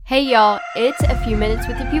Hey y'all, it's A Few Minutes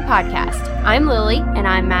with EP podcast. I'm Lily. And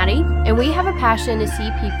I'm Maddie. And we have a passion to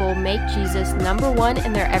see people make Jesus number one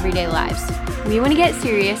in their everyday lives. We want to get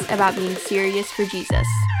serious about being serious for Jesus.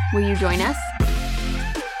 Will you join us?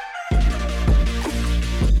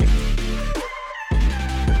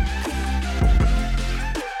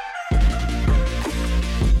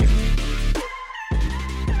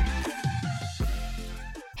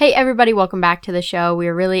 Hey everybody, welcome back to the show.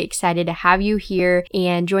 We're really excited to have you here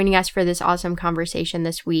and joining us for this awesome conversation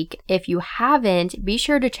this week. If you haven't, be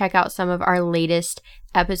sure to check out some of our latest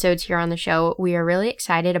episodes here on the show. We are really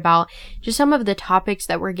excited about just some of the topics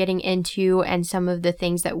that we're getting into and some of the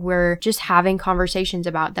things that we're just having conversations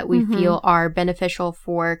about that we feel are beneficial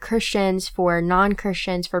for Christians, for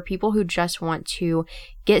non-Christians, for people who just want to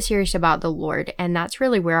get serious about the Lord. And that's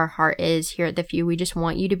really where our heart is here at The Few. We just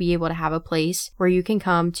want you to be able to have a place where you can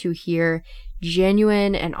come to hear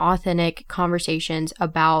genuine and authentic conversations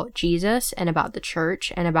about Jesus and about the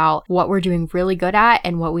church and about what we're doing really good at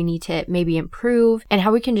and what we need to maybe improve and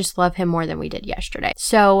how we can just love him more than we did yesterday.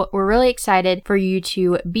 So we're really excited for you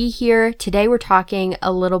to be here. Today we're talking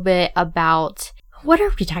a little bit about, what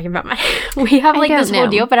are we talking about? We have this whole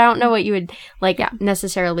deal, but I don't know what you would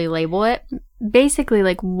necessarily label it. Basically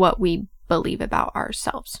what we believe about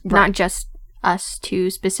ourselves. Right. Not just us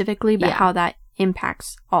two specifically, but how that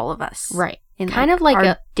impacts all of us. Right. In kind of like our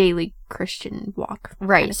a daily Christian walk.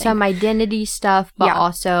 Right. Kind of Some identity stuff, but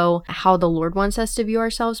also how the Lord wants us to view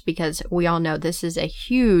ourselves, because we all know this is a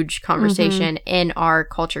huge conversation in our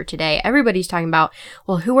culture today. Everybody's talking about,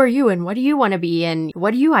 well, who are you and what do you want to be and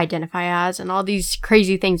what do you identify as and all these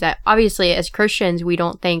crazy things that obviously as Christians we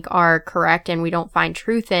don't think are correct and we don't find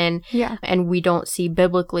truth in. Yeah. And we don't see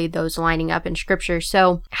biblically those lining up in scripture.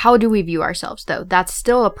 So how do we view ourselves though? That's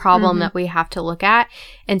still a problem that we have to look at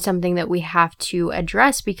and something that we have to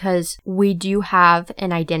address, because we do have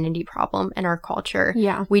an identity problem in our culture.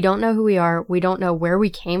 Yeah. We don't know who we are. We don't know where we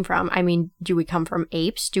came from. I mean, do we come from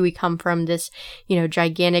apes? Do we come from this,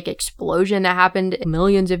 gigantic explosion that happened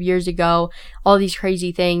millions of years ago? All these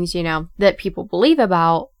crazy things, that people believe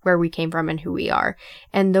about where we came from and who we are.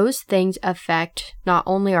 And those things affect not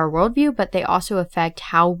only our worldview, but they also affect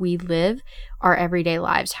how we live our everyday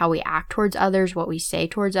lives, how we act towards others, what we say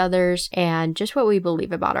towards others, and just what we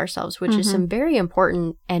believe about ourselves, which is some very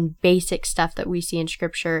important and basic stuff that we see in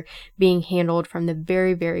scripture being handled from the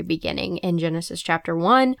very, very beginning in Genesis chapter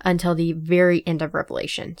 1 until the very end of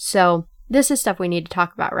Revelation. So this is stuff we need to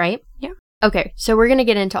talk about, right? Yeah. Okay, so we're going to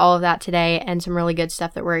get into all of that today and some really good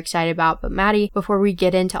stuff that we're excited about. But Maddie, before we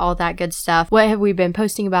get into all that good stuff, what have we been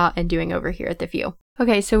posting about and doing over here at The Few?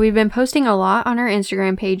 Okay, so we've been posting a lot on our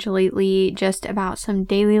Instagram page lately just about some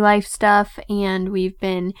daily life stuff, and we've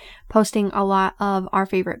been posting a lot of our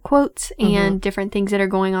favorite quotes and different things that are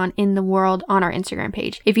going on in the world on our Instagram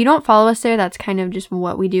page. If you don't follow us there, that's kind of just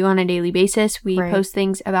what we do on a daily basis. We post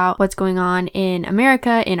things about what's going on in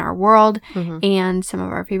America, in our world, and some of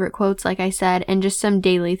our favorite quotes, like I said, and just some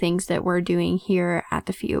daily things that we're doing here at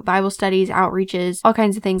The Few. Bible studies, outreaches, all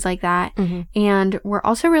kinds of things like that. And we're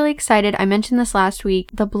also really excited. I mentioned this last week.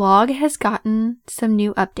 The blog has gotten some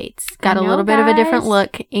new updates. Got a little bit of a different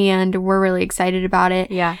look, and we're really excited about it.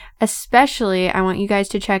 Yeah. Especially, I want you guys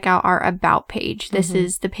to check out our About page. This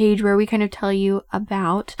is the page where we kind of tell you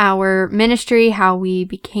about our ministry, how we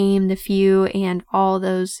became The Few, and all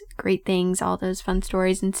those great things, all those fun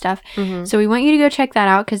stories and stuff. So we want you to go check that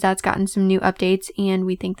out because that's gotten some new updates, and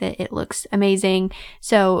we think that it looks amazing.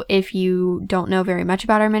 So if you don't know very much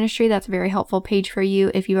about our ministry, that's a very helpful page for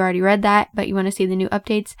you. If you already read that, but you want to see the new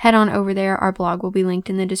updates, head on over there. Our blog will be linked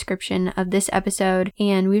in the description of this episode,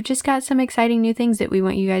 and we've just got some exciting new things that we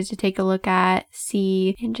want you guys to take a look at,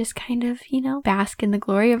 see, and just kind of, bask in the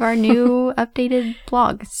glory of our new updated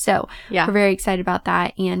blog. So we're very excited about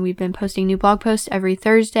that, and we've been posting new blog posts every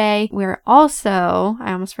Thursday. We're also,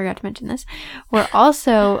 I almost forgot to mention this, we're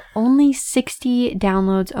also only 60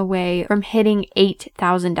 downloads away from hitting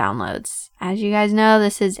 8,000 downloads. As you guys know,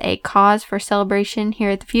 this is a cause for celebration here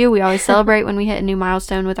at The Few. We always celebrate when we hit a new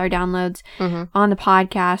milestone with our downloads on the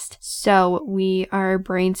podcast. So we are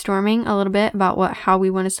brainstorming a little bit about how we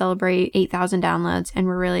want to celebrate 8,000 downloads, and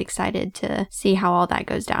we're really excited to see how all that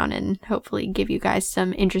goes down and hopefully give you guys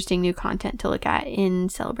some interesting new content to look at in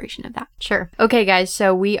celebration of that. Sure. Okay, guys,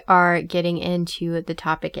 so we are getting into the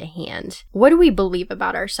topic at hand. What do we believe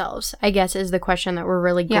about ourselves, I guess, is the question that we're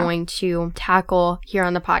really going to tackle here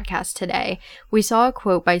on the podcast today. today, we saw a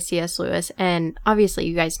quote by C.S. Lewis, and obviously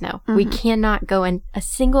you guys know, we cannot go in a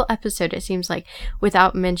single episode, it seems like,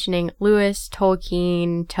 without mentioning Lewis,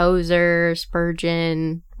 Tolkien, Tozer,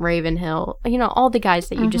 Spurgeon, Ravenhill, all the guys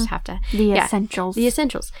that you just have to... Essentials. The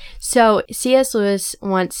essentials. So C.S. Lewis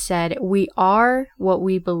once said, "We are what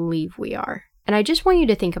we believe we are." And I just want you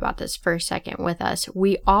to think about this for a second with us.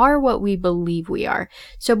 We are what we believe we are.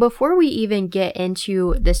 So before we even get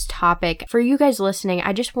into this topic, for you guys listening,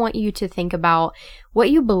 I just want you to think about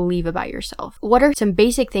what you believe about yourself. What are some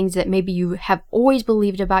basic things that maybe you have always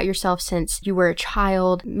believed about yourself since you were a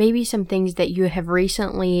child? Maybe some things that you have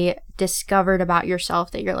recently discovered about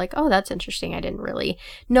yourself that you're like, oh, that's interesting. I didn't really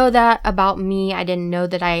know that about me. I didn't know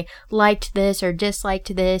that I liked this or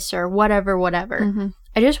disliked this or whatever.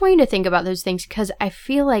 I just want you to think about those things because I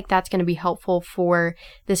feel like that's going to be helpful for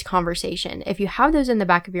this conversation. If you have those in the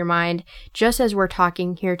back of your mind, just as we're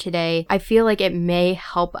talking here today, I feel like it may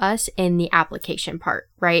help us in the application part,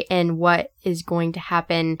 right? And what is going to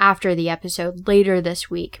happen after the episode later this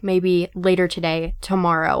week, maybe later today,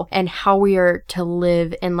 tomorrow, and how we are to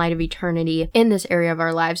live in light of eternity in this area of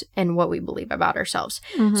our lives and what we believe about ourselves.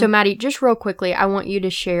 So Maddie, just real quickly, I want you to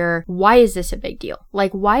share, why is this a big deal?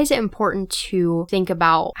 Like, why is it important to think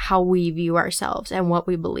about how we view ourselves and what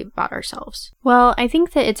we believe about ourselves? Well, I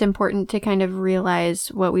think that it's important to kind of realize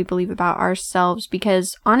what we believe about ourselves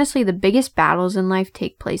because honestly, the biggest battles in life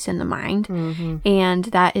take place in the mind. And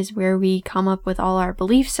that is where we come up with all our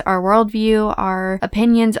beliefs, our worldview, our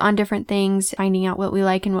opinions on different things, finding out what we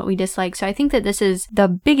like and what we dislike. So I think that this is the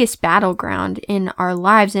biggest battleground in our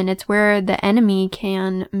lives, and it's where the enemy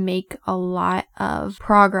can make a lot of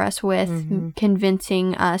progress with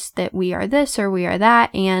convincing us that we are this or we are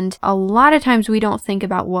that. And a lot of times we don't think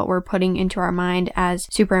about what we're putting into our mind as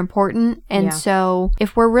super important. And so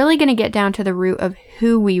if we're really going to get down to the root of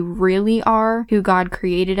who we really are, who God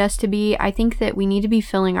created us to be, I think that we need to be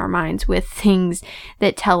filling our minds with things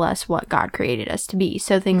that tell us what God created us to be.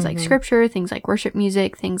 So things like scripture, things like worship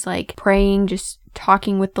music, things like praying, just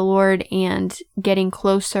talking with the Lord and getting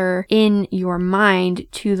closer in your mind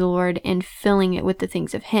to the Lord and filling it with the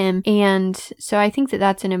things of Him. And so I think that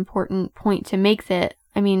that's an important point to make, that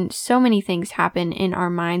so many things happen in our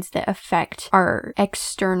minds that affect our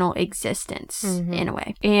external existence in a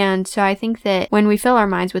way. And so I think that when we fill our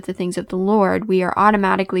minds with the things of the Lord, we are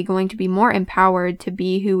automatically going to be more empowered to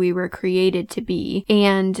be who we were created to be.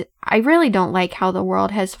 And I really don't like how the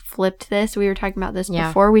world has flipped this. We were talking about this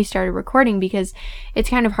before we started recording because it's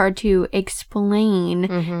kind of hard to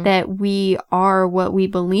explain that we are what we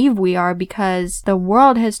believe we are, because the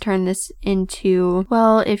world has turned this into,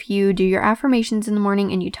 well, if you do your affirmations in the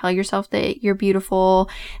morning and you tell yourself that you're beautiful,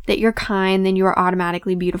 that you're kind, then you are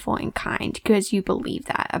automatically beautiful and kind because you believe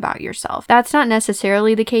that about yourself. That's not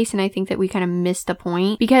necessarily the case, and I think that we kind of miss the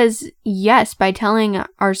point, because yes, by telling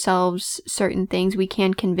ourselves certain things, we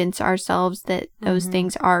can convince ourselves that those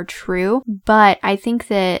things are true, but I think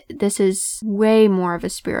that this is way more of a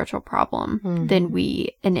spiritual problem than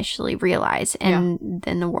we initially realize and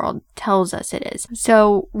than the world tells us it is.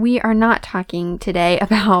 So we are not talking today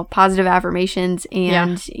about positive affirmations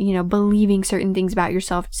and believing certain things about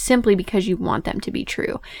yourself simply because you want them to be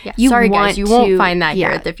true. Sorry guys, you won't find that here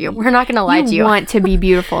at the View. We're not going to lie to you. You want to be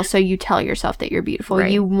beautiful, so you tell yourself that you're beautiful.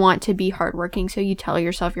 Right. You want to be hardworking, so you tell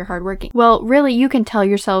yourself you're hardworking. Well, really, you can tell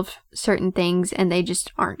yourself certain things and they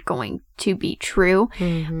just aren't going to be true.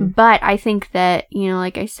 But I think that,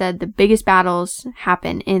 like I said, the biggest battles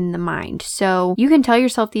happen in the mind. So you can tell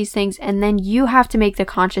yourself these things and then you have to make the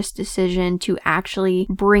conscious decision to actually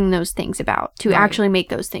bring those things about, to actually make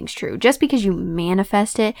those things true. Just because you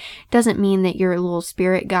manifest it doesn't mean that your little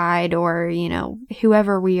spirit guide or,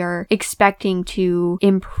 whoever we are expecting to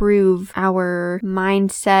improve our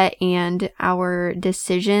mindset and our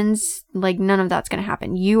decisions, like none of that's going to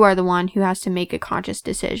happen. You are the one who has to make a conscious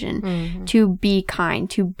decision to be kind,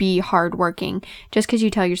 to be hardworking. Just because you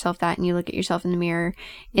tell yourself that and you look at yourself in the mirror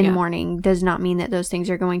in the morning does not mean that those things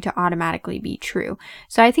are going to automatically be true.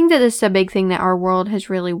 So I think that this is a big thing that our world has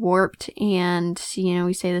really warped, and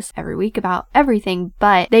we say this every week about everything,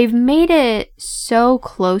 but they've made it so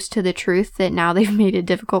close to the truth that now they've made it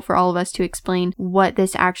difficult for all of us to explain what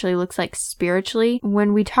this actually looks like spiritually.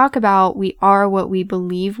 When we talk about we are what we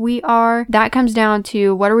believe we are, that comes down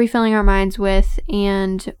to, what are we filling our minds with,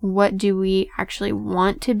 and what do we actually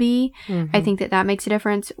want to be. I think that makes a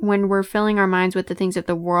difference. When we're filling our minds with the things of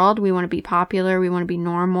the world, we want to be popular, we want to be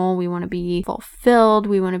normal, we want to be fulfilled,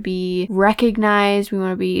 we want to be recognized, we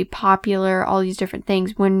want to be popular, all these different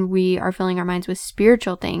things. When we are filling our minds with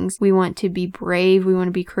spiritual things, we want to be brave, we want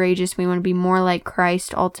to be courageous, we want to be more like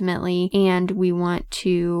Christ ultimately, and we want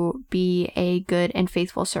to be a good and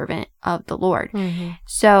faithful servant of the Lord.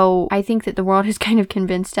 So I think that the world has kind of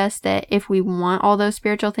convinced us that if we want all those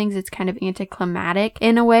spiritual things, it's kind of anticlimactic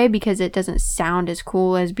in a way, because it doesn't sound as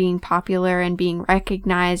cool as being popular and being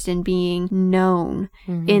recognized and being known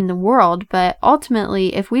in the world. But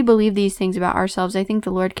ultimately, if we believe these things about ourselves, I think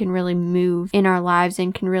the Lord can really move in our lives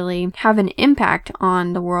and can really have an impact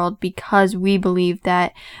on the world, because we believe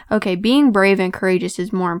that, okay, being brave and courageous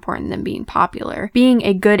is more important than being popular. Being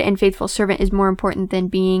a good and faithful servant is more important than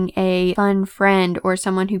being a fun friend or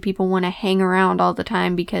someone who people want to hang around all the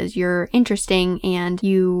time because you're interesting and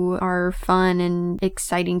you are fun and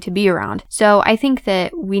exciting to be around. So I think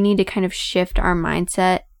that we need to kind of shift our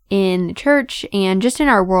mindset in the church and just in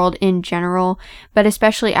our world in general, but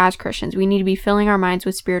especially as Christians, we need to be filling our minds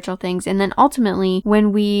with spiritual things. And then ultimately,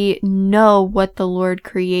 when we know what the Lord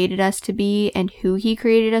created us to be and who He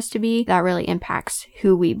created us to be, that really impacts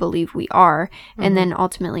who we believe we are, and then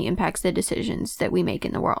ultimately impacts the decisions that we make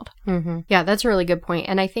in the world. Yeah, that's a really good point.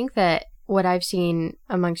 And I think that what I've seen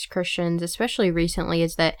amongst Christians, especially recently,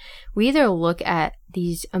 is that we either look at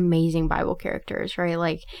these amazing Bible characters, right?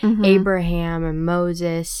 Like Abraham and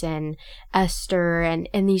Moses and Esther and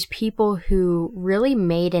these people who really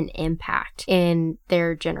made an impact in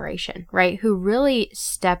their generation, right? Who really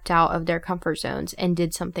stepped out of their comfort zones and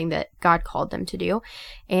did something that God called them to do.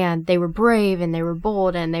 And they were brave and they were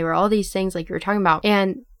bold and they were all these things like you were talking about.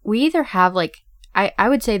 And we either have like, I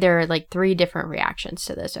would say there are like 3 different reactions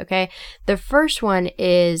to this, okay? The first one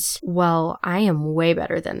is, well, I am way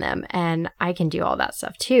better than them and I can do all that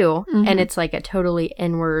stuff too. And it's like a totally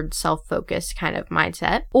inward, self-focused kind of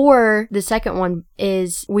mindset. Or the second one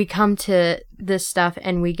is we come to this stuff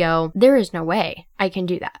and we go, there is no way I can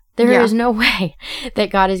do that. There is no way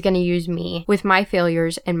that God is going to use me with my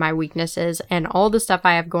failures and my weaknesses and all the stuff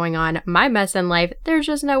I have going on, my mess in life. There's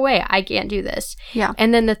just no way I can't do this. Yeah.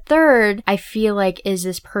 And then the third, I feel like, is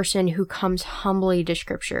this person who comes humbly to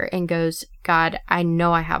Scripture and goes, God, I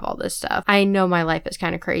know I have all this stuff. I know my life is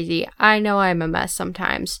kind of crazy. I know I'm a mess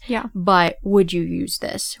sometimes. Yeah. But would you use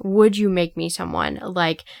this? Would you make me someone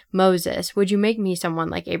like Moses? Would you make me someone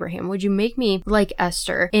like Abraham? Would you make me like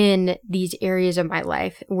Esther in these areas of my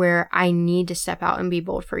life where I need to step out and be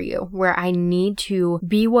bold for you, where I need to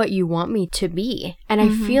be what you want me to be? And I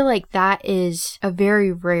feel like that is a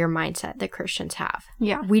very rare mindset that Christians have.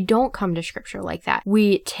 Yeah. We don't come to Scripture like that.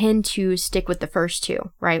 We tend to stick with the first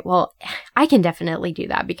two, right? Well, I can definitely do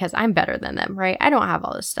that because I'm better than them, right? I don't have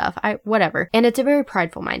all this stuff. Whatever. And it's a very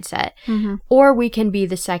prideful mindset. Or we can be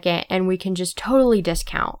the second and we can just totally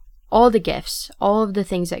discount all the gifts, all of the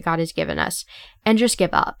things that God has given us, and just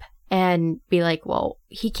give up and be like, well,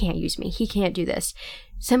 He can't use me. He can't do this.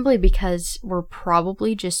 Simply because we're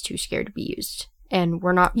probably just too scared to be used. And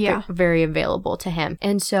we're not very available to Him.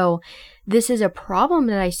 And so this is a problem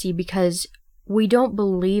that I see because we don't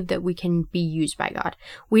believe that we can be used by God.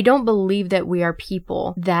 We don't believe that we are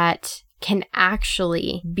people that can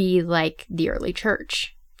actually be like the early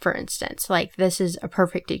church. For instance, like this is a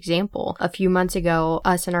perfect example. A few months ago,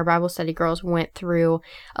 us and our Bible study girls went through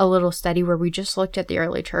a little study where we just looked at the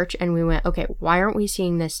early church and we went, okay, why aren't we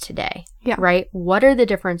seeing this today? Yeah. Right? What are the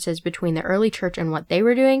differences between the early church and what they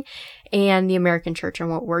were doing and the American church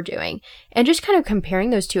and what we're doing? And just kind of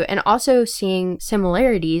comparing those two and also seeing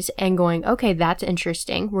similarities and going, okay, that's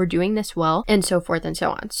interesting. We're doing this well, and so forth and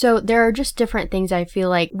so on. So there are just different things I feel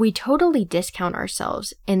like we totally discount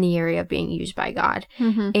ourselves in the area of being used by God.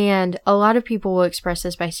 And a lot of people will express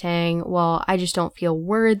this by saying, well, I just don't feel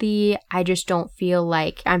worthy. I just don't feel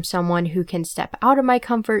like I'm someone who can step out of my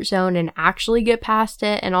comfort zone and actually get past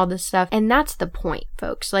it and all this stuff. And that's the point,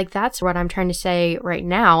 folks. Like, that's what I'm trying to say right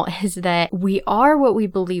now is that we are what we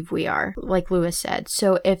believe we are, like Lewis said.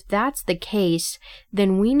 So if that's the case,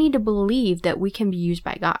 then we need to believe that we can be used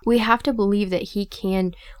by God. We have to believe that He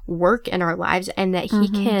can work in our lives and that He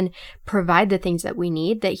can provide the things that we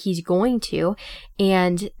need, that He's going to,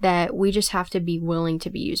 and that we just have to be willing to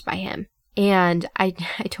be used by Him. And I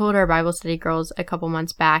told our Bible study girls a couple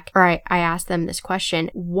months back, or I asked them this question: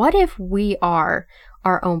 what if we are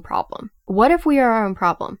our own problem? What if we are our own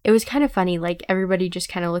problem? It was kind of funny. Like, everybody just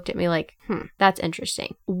kind of looked at me like, that's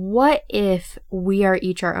interesting. What if we are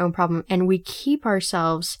each our own problem and we keep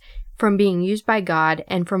ourselves from being used by God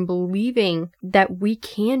and from believing that we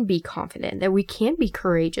can be confident, that we can be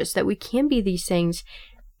courageous, that we can be these things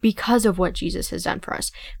because of what Jesus has done for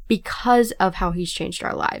us, because of how he's changed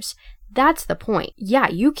our lives. That's the point. Yeah,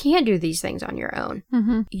 you can't do these things on your own.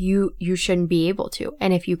 You shouldn't be able to.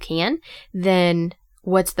 And if you can, then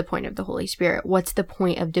what's the point of the Holy Spirit? What's the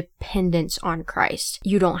point of dependence on Christ?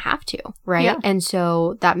 You don't have to, right? Yeah. And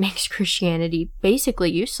so that makes Christianity basically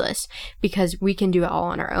useless because we can do it all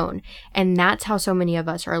on our own. And that's how so many of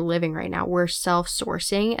us are living right now. We're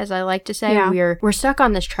self-sourcing, as I like to say. Yeah. We're stuck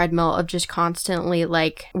on this treadmill of just constantly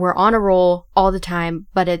like, we're on a roll all the time,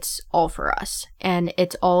 but it's all for us. And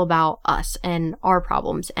it's all about us and our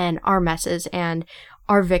problems and our messes and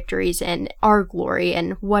our victories and our glory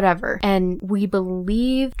and whatever. And we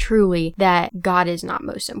believe truly that God is not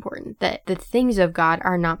most important, that the things of God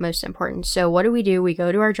are not most important. So what do? We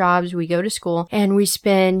go to our jobs, we go to school, and we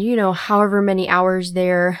spend, however many hours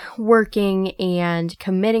there working and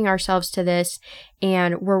committing ourselves to this.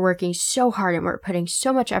 And we're working so hard and we're putting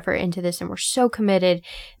so much effort into this and we're so committed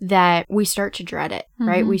that we start to dread it,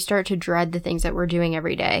 right? We start to dread the things that we're doing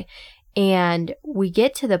every day. And we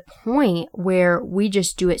get to the point where we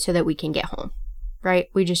just do it so that we can get home, right?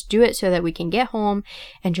 We just do it so that we can get home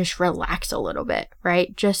and just relax a little bit,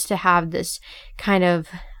 right? Just to have this kind of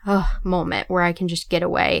moment where I can just get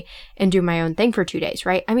away and do my own thing for 2 days,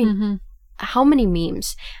 right? I mean, how many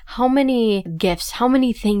memes, how many GIFs, how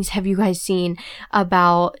many things have you guys seen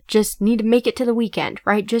about just need to make it to the weekend,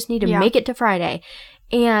 right? Just need to make it to Friday.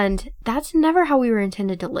 And that's never how we were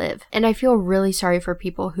intended to live. And I feel really sorry for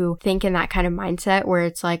people who think in that kind of mindset where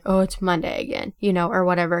it's like, oh, it's Monday again, or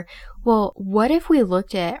whatever. Well, what if we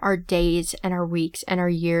looked at our days and our weeks and our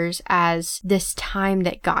years as this time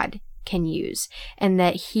that God can use and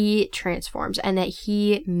that he transforms and that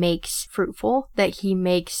he makes fruitful, that he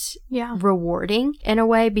makes rewarding in a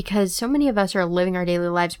way, because so many of us are living our daily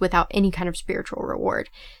lives without any kind of spiritual reward.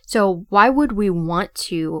 So why would we want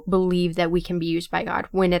to believe that we can be used by God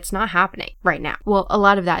when it's not happening right now? Well, a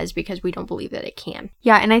lot of that is because we don't believe that it can.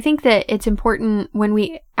 Yeah, and I think that it's important when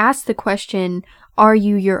we ask the question, are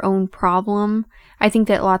you your own problem? I think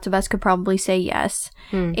that lots of us could probably say yes.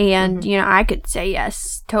 And, I could say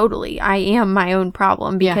yes, totally. I am my own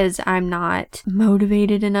problem because I'm not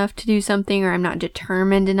motivated enough to do something, or I'm not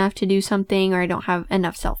determined enough to do something, or I don't have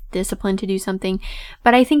enough self-discipline to do something.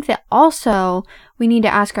 But I think that also we need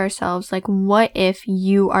to ask ourselves, like, what if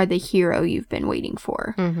you are the hero you've been waiting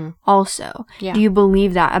for? Also, do you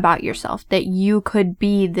believe that about yourself? That you could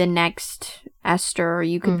be the next Esther, or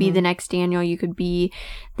you could be the next Daniel, you could be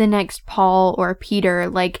the next Paul or Peter.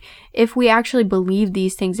 Like, if we actually believe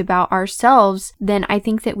these things about ourselves, then I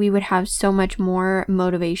think that we would have so much more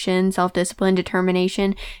motivation, self-discipline,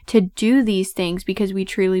 determination to do these things because we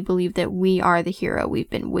truly believe that we are the hero we've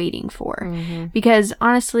been waiting for. Because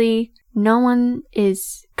honestly, no one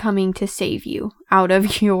is coming to save you out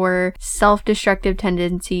of your self-destructive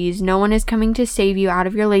tendencies. No one is coming to save you out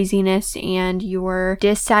of your laziness and your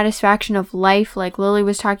dissatisfaction of life, like Lily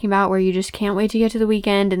was talking about, where you just can't wait to get to the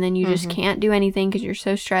weekend and then you just can't do anything because you're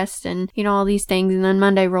so stressed and, all these things. And then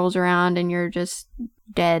Monday rolls around and you're just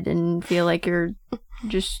dead and feel like you're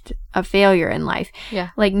just a failure in life.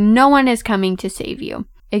 Like, no one is coming to save you.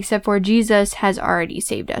 Except for Jesus has already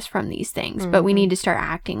saved us from these things. But we need to start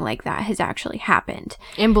acting like that has actually happened.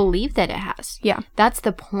 And believe that it has. Yeah. That's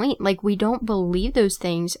the point. Like, we don't believe those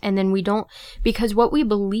things. And then we don't, because what we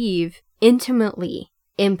believe intimately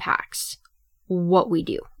impacts what we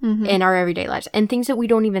do in our everyday lives and things that we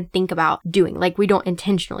don't even think about doing. Like, we don't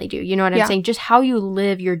intentionally do. You know what I'm saying? Just how you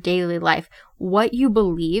live your daily life, what you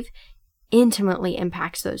believe intimately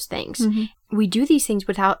impacts those things. We do these things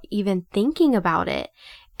without even thinking about it.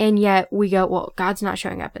 And yet we go, well, God's not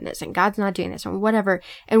showing up in this and God's not doing this and whatever.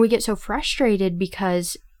 And we get so frustrated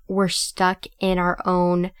because we're stuck in our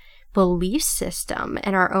own belief system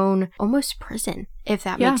and our own almost prison, if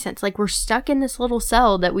that makes sense. Like, we're stuck in this little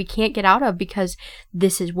cell that we can't get out of because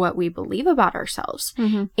this is what we believe about ourselves.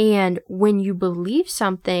 And when you believe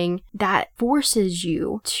something, that forces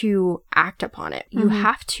you to act upon it. You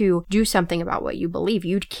have to do something about what you believe.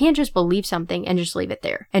 You can't just believe something and just leave it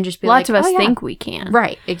there and just be Lots like, of us think we can.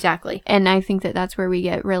 Right, exactly. And I think that that's where we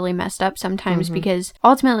get really messed up sometimes because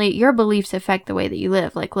ultimately your beliefs affect the way that you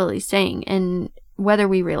live, like Lily's saying. And whether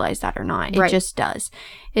we realize that or not, it just does.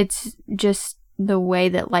 It's just the way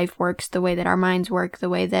that life works, the way that our minds work, the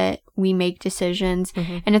way that we make decisions.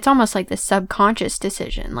 And it's almost like the subconscious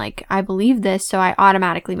decision. Like, I believe this, so I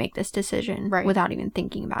automatically make this decision without even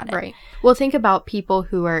thinking about it. Right. Well, think about people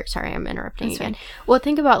who are, sorry, I'm interrupting you again. Well,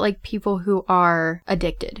 think about like people who are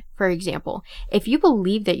addicted, for example, if you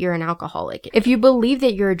believe that you're an alcoholic, if you believe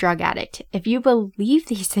that you're a drug addict, if you believe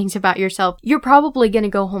these things about yourself, you're probably going to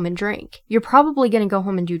go home and drink. You're probably going to go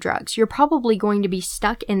home and do drugs. You're probably going to be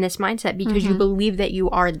stuck in this mindset because you believe that you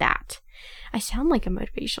are that. I sound like a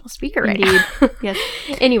motivational speaker right now. Yes.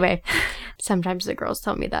 Anyway, sometimes the girls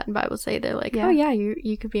tell me that in Bible study. They're like, oh yeah,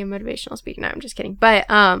 you could be a motivational speaker. No, I'm just kidding. But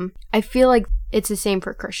I feel like it's the same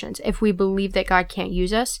for Christians. If we believe that God can't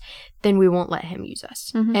use us, then we won't let him use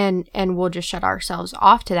us. And we'll just shut ourselves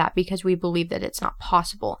off to that because we believe that it's not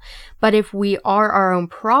possible. But if we are our own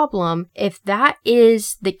problem, if that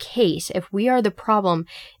is the case, if we are the problem,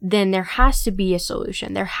 then there has to be a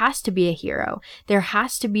solution. There has to be a hero. There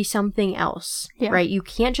has to be something else, right? You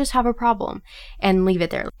can't just have a problem and leave it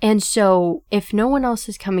there. And so if no one else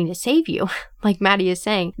is coming to save you, like Maddie is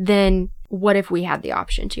saying, then what if we had the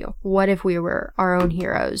option to? What if we were our own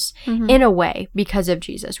heroes in a way because of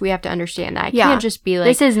Jesus? We have to understand that. It can't just be like,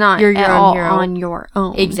 this is not you're your own hero on your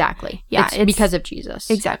own. Exactly. Yeah, it's because of Jesus.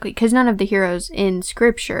 Exactly. Because none of the heroes in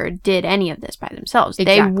scripture did any of this by themselves.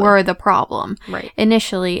 Exactly. They were the problem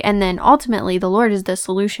initially. And then ultimately the Lord is the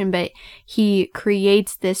solution, but he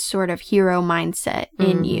creates this sort of hero mindset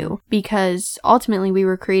in you because ultimately we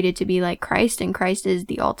were created to be like Christ, and Christ is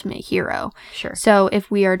the ultimate hero. Sure. So if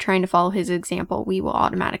we are trying to follow his example, we will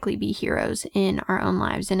automatically be heroes in our own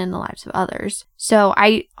lives and in the lives of others. So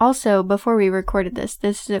I also, before we recorded this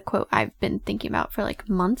is a quote I've been thinking about for like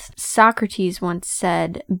months. Socrates once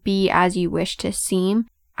said, "Be as you wish to seem."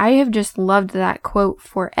 I have just loved that quote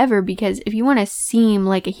forever because if you want to seem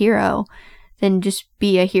like a hero, then just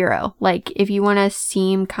be a hero. Like, if you want to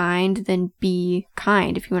seem kind, then be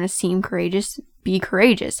kind. If you want to seem courageous, be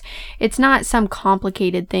courageous. It's not some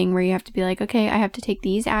complicated thing where you have to be like, okay, I have to take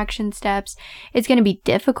these action steps. It's going to be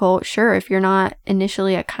difficult, sure, if you're not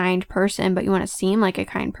initially a kind person, but you want to seem like a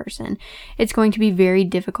kind person. It's going to be very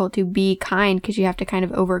difficult to be kind because you have to kind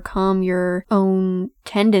of overcome your own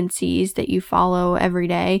tendencies that you follow every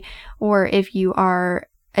day. Or if you are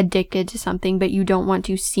addicted to something but you don't want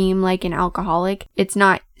to seem like an alcoholic, it's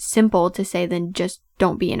not simple to say then just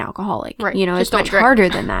don't be an alcoholic. Right. You know, it's much harder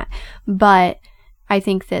than that. But I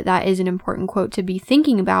think that that is an important quote to be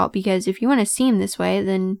thinking about because if you want to seem this way,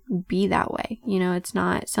 then be that way. You know, it's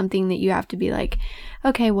not something that you have to be like,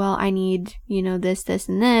 okay, well, I need, you know, this,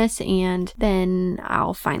 and this, and then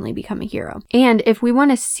I'll finally become a hero. And if we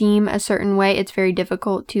want to seem a certain way, it's very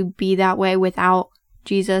difficult to be that way without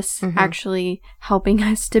Jesus actually helping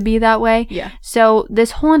us to be that way. Yeah. So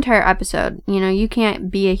this whole entire episode, you know, you can't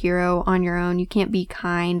be a hero on your own. You can't be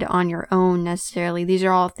kind on your own necessarily. These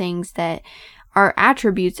are all things that are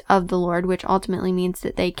attributes of the Lord, which ultimately means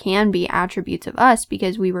that they can be attributes of us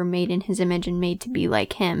because we were made in his image and made to be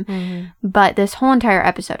like him. But this whole entire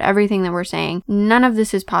episode, everything that we're saying, none of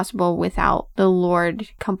this is possible without the Lord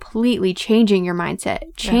completely changing your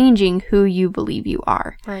mindset, changing who you believe you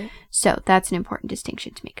are. Right. So that's an important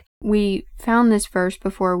distinction to make. We found this verse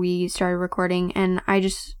before we started recording, and I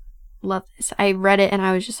just love this. I read it and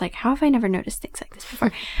I was just like, how have I never noticed things like this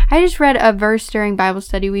before? I just read a verse during Bible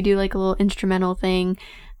study. We do like a little instrumental thing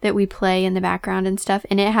that we play in the background and stuff,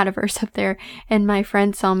 and it had a verse up there, and my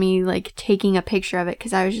friend saw me like taking a picture of it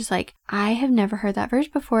because I was just like, I have never heard that verse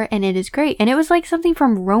before and it is great. And it was like something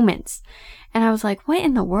from Romans, and I was like, what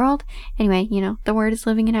in the world? Anyway, you know, the word is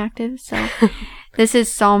living and active. So this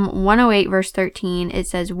is Psalm 108 verse 13. It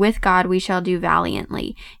says, with God we shall do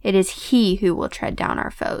valiantly. It is he who will tread down our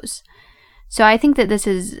foes. So I think that this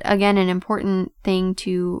is, again, an important thing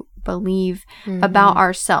to believe about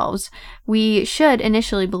ourselves. We should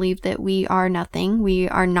initially believe that we are nothing. We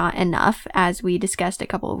are not enough, as we discussed a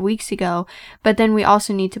couple of weeks ago. But then we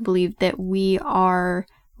also need to believe that we are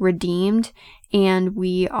redeemed and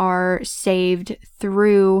we are saved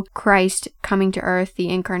through Christ coming to earth, the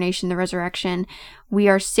incarnation, the resurrection. We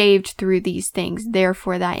are saved through these things.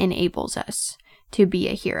 Therefore, that enables us to be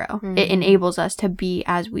a hero. It enables us to be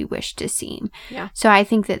as we wish to seem. Yeah. So I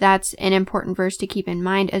think that that's an important verse to keep in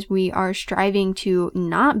mind as we are striving to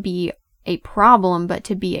not be a problem, but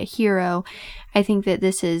to be a hero. I think that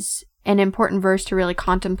this is an important verse to really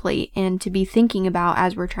contemplate and to be thinking about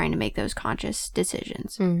as we're trying to make those conscious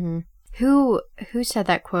decisions. Who said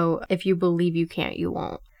that quote, if you believe you can't, you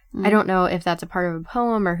won't? I don't know if that's a part of a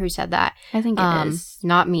poem or who said that. I think it is.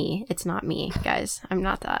 Not me. It's not me, guys. I'm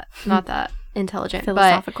not that intelligent.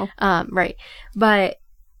 Philosophical. But, right. But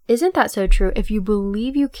isn't that so true? If you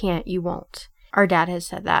believe you can't, you won't. Our dad has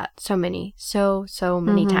said that so many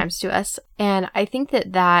times to us. And I think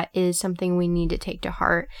that that is something we need to take to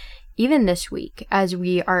heart. Even this week, as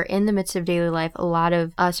we are in the midst of daily life, a lot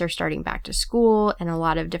of us are starting back to school and a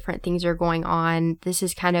lot of different things are going on. This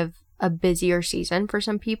is kind of a busier season for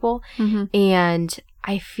some people. Mm-hmm. And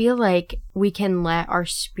I feel like we can let our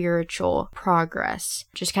spiritual progress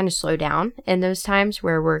just kind of slow down in those times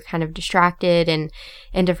where we're kind of distracted and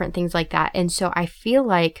different things like that. And so I feel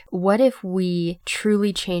like, what if we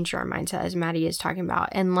truly changed our mindset, as Maddie is talking about,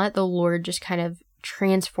 and let the Lord just kind of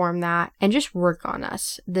transform that and just work on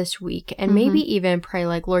us this week, and maybe even pray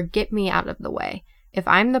like, Lord, get me out of the way. If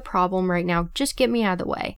I'm the problem right now, just get me out of the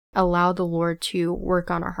way. Allow the Lord to work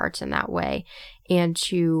on our hearts in that way and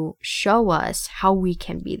to show us how we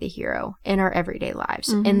can be the hero in our everyday lives,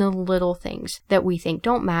 in the little things that we think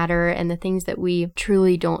don't matter and the things that we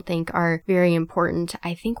truly don't think are very important.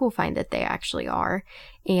 I think we'll find that they actually are,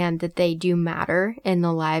 and that they do matter in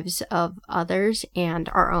the lives of others and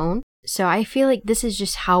our own. So I feel like this is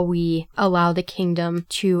just how we allow the kingdom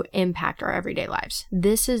to impact our everyday lives.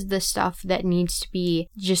 This is the stuff that needs to be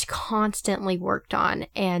just constantly worked on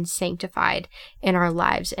and sanctified in our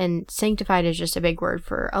lives. And sanctified is just a big word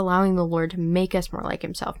for allowing the Lord to make us more like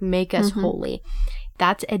himself, make us holy.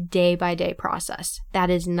 That's a day-by-day process. That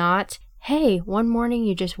is not, hey, one morning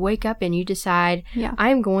you just wake up and you decide,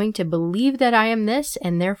 I'm going to believe that I am this,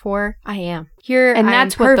 and therefore I am. Here, and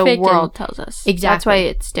that's what the world and, tells us. Exactly. That's why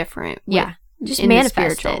it's different. Just in manifest the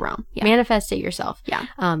spiritual it. realm. Manifest it yourself.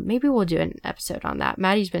 Maybe we'll do an episode on that.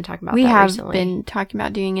 Maddie's been talking about that recently. We have been talking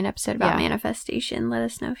about doing an episode about manifestation. Let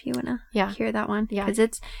us know if you want to hear that one. Because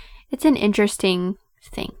it's an interesting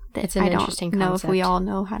thing that it's an interesting concept. Know if we all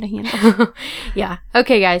know how to handle.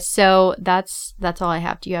 Okay, guys. So that's all I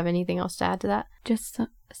have. Do you have anything else to add to that? Just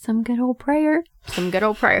some good old prayer. Some good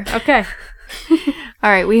old prayer. Okay. All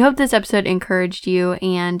right. We hope this episode encouraged you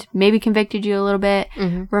and maybe convicted you a little bit,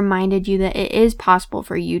 reminded you that it is possible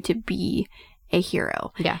for you to be a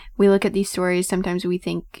hero. We look at these stories, sometimes we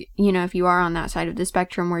think, if you are on that side of the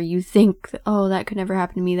spectrum where you think, oh, that could never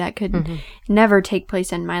happen to me, that could never take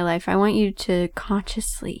place in my life, I want you to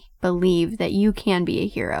consciously believe that you can be a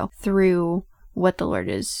hero through what the Lord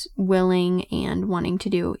is willing and wanting to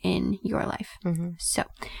do in your life. So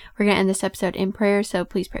we're going to end this episode in prayer, so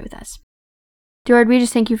please pray with us. Dear Lord, we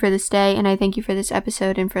just thank you for this day, and I thank you for this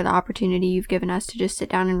episode and for the opportunity you've given us to just sit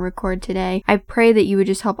down and record today. I pray that you would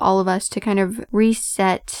just help all of us to kind of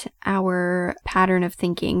reset our pattern of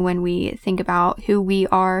thinking when we think about who we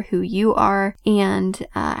are, who you are, and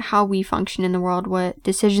how we function in the world, what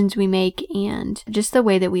decisions we make, and just the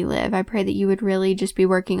way that we live. I pray that you would really just be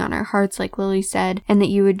working on our hearts, like Lily said, and that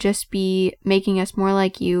you would just be making us more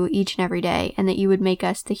like you each and every day, and that you would make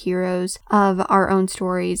us the heroes of our own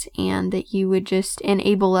stories, and that you would just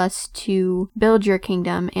enable us to build your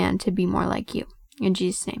kingdom and to be more like you. In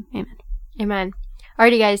Jesus' name, amen. Amen.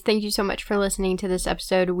 Alrighty, guys, thank you so much for listening to this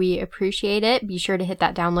episode. We appreciate it. Be sure to hit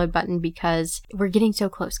that download button because we're getting so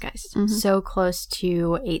close, guys. So close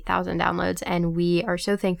to 8,000 downloads, and we are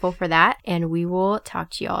so thankful for that. And we will talk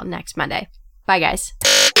to you all next Monday. Bye, guys.